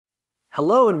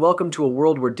Hello and welcome to a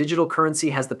world where digital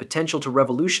currency has the potential to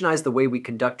revolutionize the way we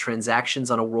conduct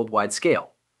transactions on a worldwide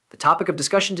scale. The topic of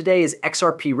discussion today is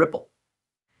XRP Ripple.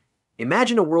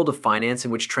 Imagine a world of finance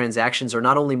in which transactions are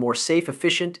not only more safe,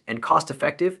 efficient, and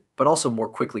cost-effective, but also more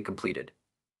quickly completed.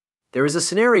 There is a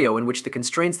scenario in which the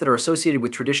constraints that are associated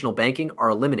with traditional banking are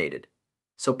eliminated,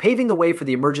 so paving the way for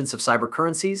the emergence of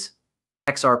cybercurrencies.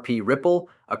 XRP Ripple,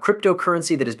 a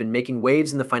cryptocurrency that has been making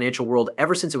waves in the financial world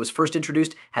ever since it was first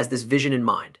introduced, has this vision in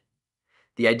mind.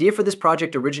 The idea for this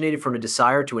project originated from a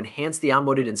desire to enhance the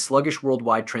outmoded and sluggish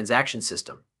worldwide transaction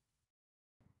system.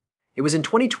 It was in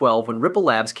 2012 when Ripple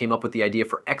Labs came up with the idea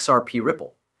for XRP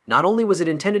Ripple. Not only was it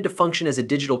intended to function as a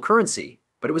digital currency,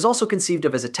 but it was also conceived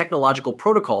of as a technological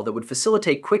protocol that would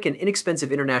facilitate quick and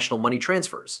inexpensive international money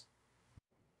transfers.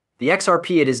 The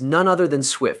XRP, it is none other than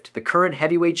SWIFT, the current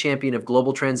heavyweight champion of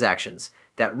global transactions,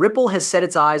 that Ripple has set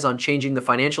its eyes on changing the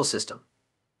financial system.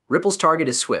 Ripple's target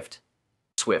is SWIFT.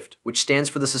 SWIFT, which stands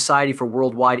for the Society for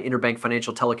Worldwide Interbank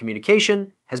Financial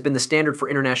Telecommunication, has been the standard for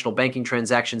international banking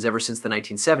transactions ever since the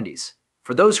 1970s.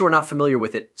 For those who are not familiar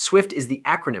with it, SWIFT is the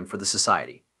acronym for the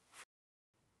society.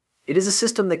 It is a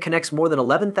system that connects more than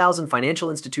 11,000 financial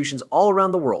institutions all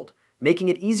around the world, making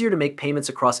it easier to make payments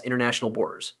across international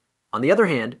borders. On the other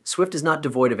hand, SWIFT is not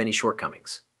devoid of any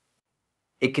shortcomings.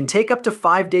 It can take up to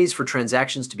 5 days for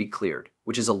transactions to be cleared,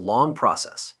 which is a long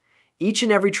process. Each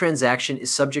and every transaction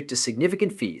is subject to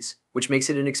significant fees, which makes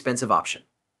it an expensive option.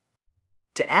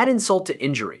 To add insult to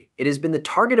injury, it has been the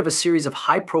target of a series of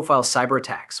high-profile cyber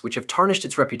attacks, which have tarnished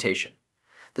its reputation.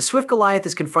 The SWIFT Goliath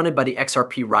is confronted by the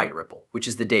XRP Riot Ripple, which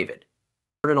is the David.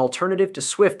 An alternative to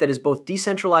SWIFT that is both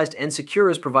decentralized and secure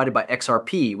is provided by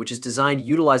XRP, which is designed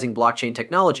utilizing blockchain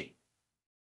technology.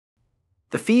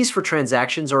 The fees for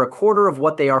transactions are a quarter of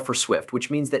what they are for SWIFT, which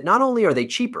means that not only are they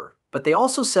cheaper, but they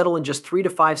also settle in just 3 to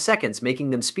 5 seconds,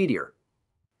 making them speedier.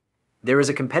 There is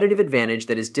a competitive advantage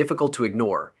that is difficult to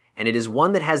ignore, and it is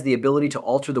one that has the ability to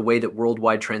alter the way that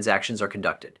worldwide transactions are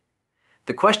conducted.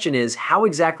 The question is, how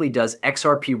exactly does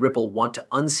XRP Ripple want to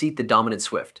unseat the dominant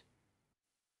SWIFT?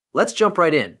 Let's jump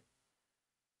right in.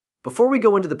 Before we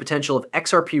go into the potential of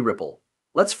XRP Ripple,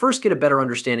 let's first get a better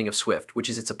understanding of SWIFT, which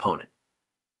is its opponent.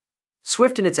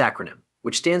 SWIFT in its acronym,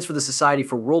 which stands for the Society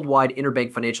for Worldwide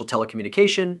Interbank Financial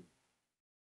Telecommunication,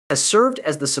 has served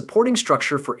as the supporting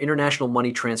structure for international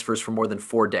money transfers for more than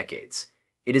 4 decades.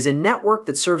 It is a network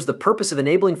that serves the purpose of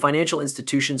enabling financial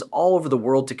institutions all over the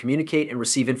world to communicate and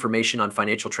receive information on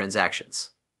financial transactions.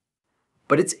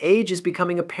 But its age is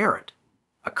becoming apparent.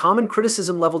 A common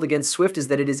criticism leveled against SWIFT is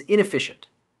that it is inefficient.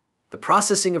 The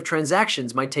processing of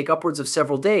transactions might take upwards of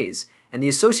several days, and the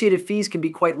associated fees can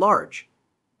be quite large.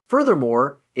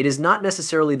 Furthermore, it is not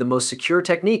necessarily the most secure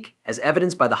technique, as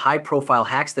evidenced by the high-profile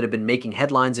hacks that have been making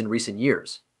headlines in recent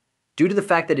years. Due to the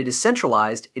fact that it is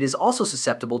centralized, it is also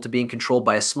susceptible to being controlled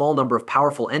by a small number of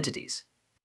powerful entities,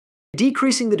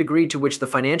 decreasing the degree to which the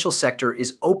financial sector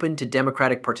is open to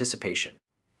democratic participation.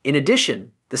 In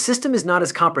addition, the system is not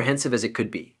as comprehensive as it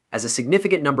could be, as a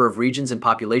significant number of regions and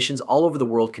populations all over the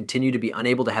world continue to be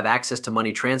unable to have access to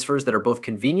money transfers that are both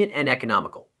convenient and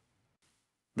economical.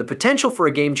 The potential for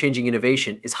a game-changing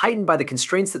innovation is heightened by the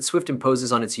constraints that SWIFT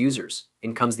imposes on its users.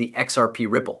 In comes the XRP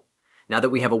Ripple. Now that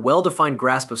we have a well-defined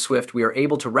grasp of SWIFT, we are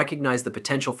able to recognize the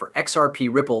potential for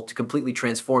XRP Ripple to completely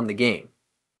transform the game.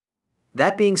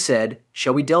 That being said,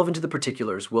 shall we delve into the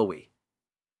particulars, will we?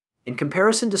 In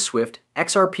comparison to SWIFT,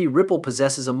 XRP Ripple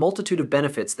possesses a multitude of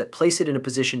benefits that place it in a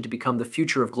position to become the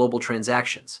future of global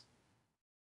transactions.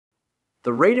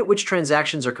 The rate at which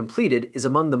transactions are completed is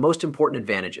among the most important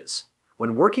advantages.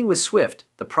 When working with SWIFT,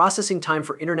 the processing time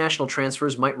for international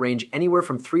transfers might range anywhere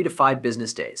from 3 to 5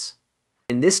 business days.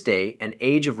 In this day and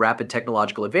age of rapid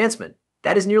technological advancement,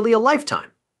 that is nearly a lifetime.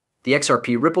 The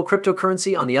XRP Ripple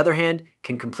cryptocurrency, on the other hand,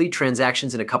 can complete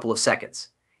transactions in a couple of seconds.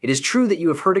 It is true that you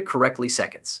have heard it correctly,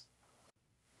 seconds.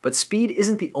 But speed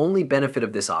isn't the only benefit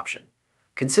of this option.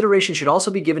 Consideration should also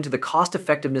be given to the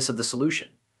cost-effectiveness of the solution.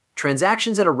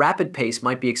 Transactions at a rapid pace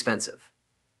might be expensive,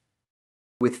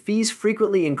 with fees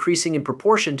frequently increasing in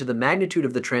proportion to the magnitude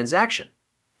of the transaction.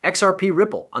 XRP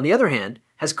Ripple, on the other hand,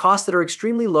 has costs that are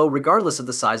extremely low regardless of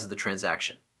the size of the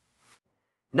transaction.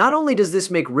 Not only does this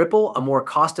make Ripple a more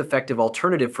cost-effective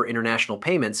alternative for international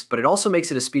payments, but it also makes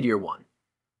it a speedier one.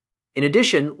 In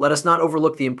addition, let us not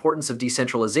overlook the importance of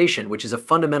decentralization, which is a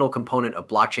fundamental component of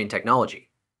blockchain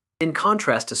technology. In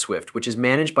contrast to SWIFT, which is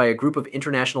managed by a group of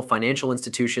international financial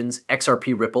institutions,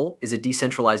 XRP Ripple is a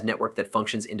decentralized network that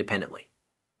functions independently.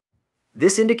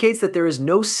 This indicates that there is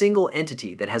no single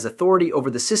entity that has authority over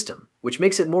the system, which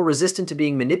makes it more resistant to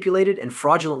being manipulated and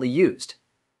fraudulently used.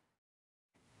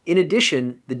 In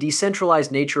addition, the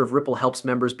decentralized nature of Ripple helps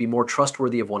members be more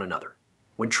trustworthy of one another.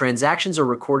 When transactions are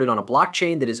recorded on a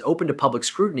blockchain that is open to public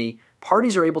scrutiny,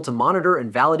 parties are able to monitor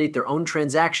and validate their own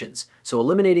transactions, so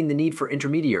eliminating the need for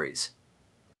intermediaries.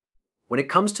 When it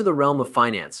comes to the realm of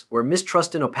finance, where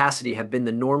mistrust and opacity have been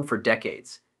the norm for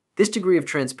decades, this degree of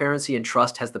transparency and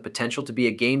trust has the potential to be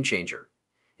a game changer.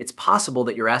 It's possible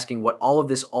that you're asking what all of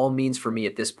this all means for me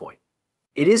at this point.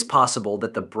 It is possible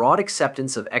that the broad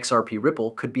acceptance of XRP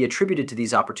Ripple could be attributed to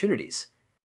these opportunities,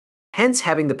 hence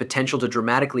having the potential to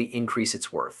dramatically increase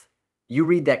its worth. You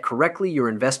read that correctly, your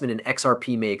investment in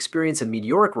XRP may experience a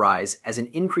meteoric rise as an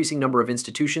increasing number of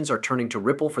institutions are turning to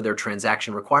Ripple for their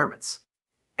transaction requirements.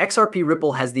 XRP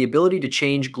Ripple has the ability to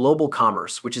change global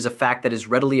commerce, which is a fact that is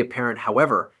readily apparent.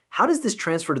 However, how does this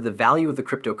transfer to the value of the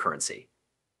cryptocurrency?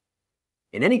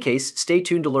 In any case, stay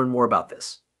tuned to learn more about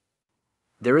this.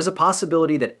 There is a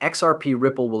possibility that XRP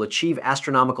Ripple will achieve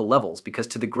astronomical levels because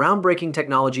to the groundbreaking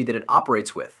technology that it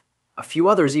operates with. A few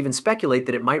others even speculate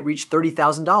that it might reach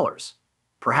 $30,000.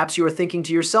 Perhaps you are thinking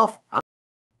to yourself,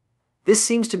 this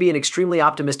seems to be an extremely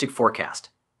optimistic forecast.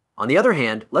 On the other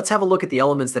hand, let's have a look at the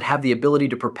elements that have the ability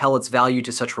to propel its value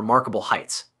to such remarkable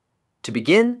heights. To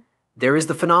begin, there is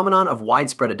the phenomenon of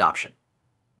widespread adoption.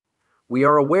 We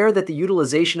are aware that the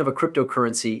utilization of a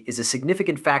cryptocurrency is a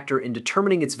significant factor in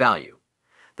determining its value.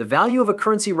 The value of a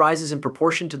currency rises in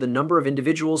proportion to the number of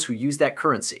individuals who use that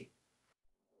currency.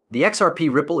 The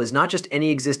XRP Ripple is not just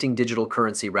any existing digital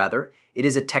currency, rather, it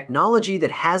is a technology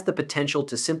that has the potential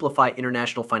to simplify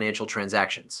international financial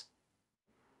transactions.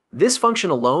 This function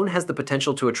alone has the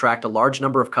potential to attract a large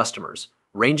number of customers,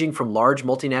 ranging from large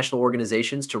multinational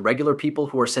organizations to regular people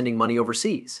who are sending money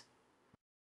overseas.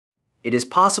 It is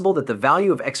possible that the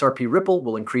value of XRP Ripple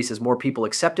will increase as more people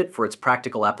accept it for its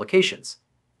practical applications.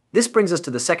 This brings us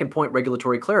to the second point: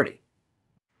 regulatory clarity.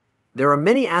 There are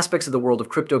many aspects of the world of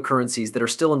cryptocurrencies that are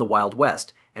still in the Wild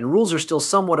West, and rules are still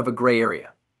somewhat of a gray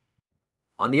area.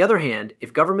 On the other hand,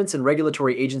 if governments and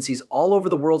regulatory agencies all over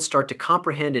the world start to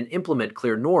comprehend and implement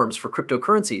clear norms for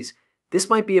cryptocurrencies, this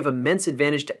might be of immense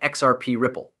advantage to XRP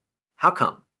Ripple. How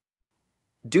come?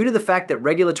 Due to the fact that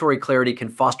regulatory clarity can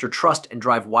foster trust and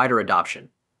drive wider adoption.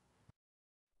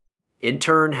 In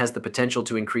turn, has the potential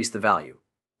to increase the value.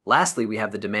 Lastly, we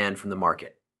have the demand from the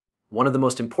market. One of the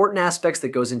most important aspects that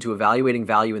goes into evaluating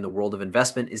value in the world of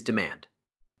investment is demand.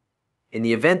 In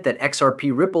the event that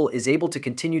XRP Ripple is able to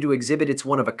continue to exhibit its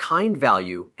one-of-a-kind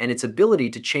value and its ability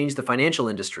to change the financial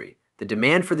industry, the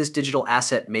demand for this digital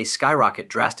asset may skyrocket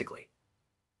drastically.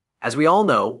 As we all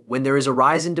know, when there is a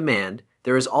rise in demand,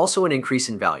 there is also an increase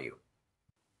in value.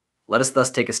 Let us thus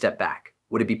take a step back.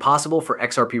 Would it be possible for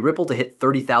XRP Ripple to hit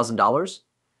 $30,000?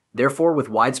 Therefore, with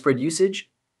widespread usage?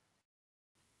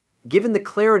 Given the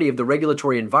clarity of the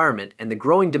regulatory environment and the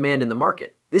growing demand in the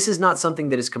market, this is not something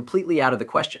that is completely out of the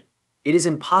question. It is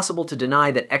impossible to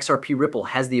deny that XRP Ripple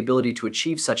has the ability to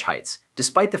achieve such heights,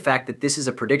 despite the fact that this is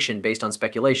a prediction based on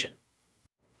speculation.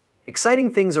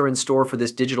 Exciting things are in store for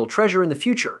this digital treasure in the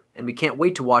future, and we can't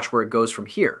wait to watch where it goes from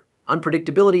here.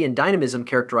 Unpredictability and dynamism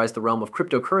characterize the realm of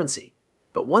cryptocurrency.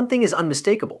 But one thing is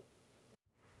unmistakable.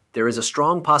 There is a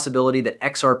strong possibility that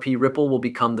XRP Ripple will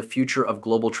become the future of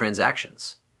global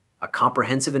transactions. A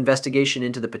comprehensive investigation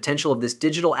into the potential of this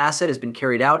digital asset has been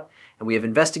carried out, and we have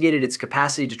investigated its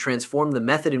capacity to transform the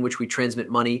method in which we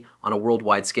transmit money on a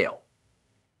worldwide scale.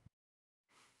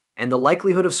 And the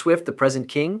likelihood of Swift, the present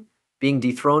king, being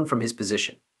dethroned from his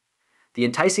position. The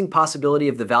enticing possibility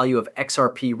of the value of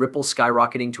XRP Ripple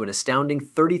skyrocketing to an astounding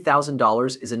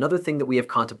 $30,000 is another thing that we have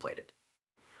contemplated.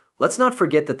 Let's not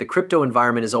forget that the crypto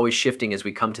environment is always shifting as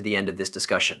we come to the end of this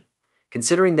discussion.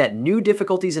 Considering that new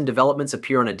difficulties and developments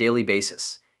appear on a daily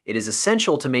basis, it is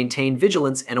essential to maintain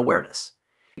vigilance and awareness.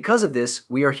 Because of this,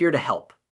 we are here to help.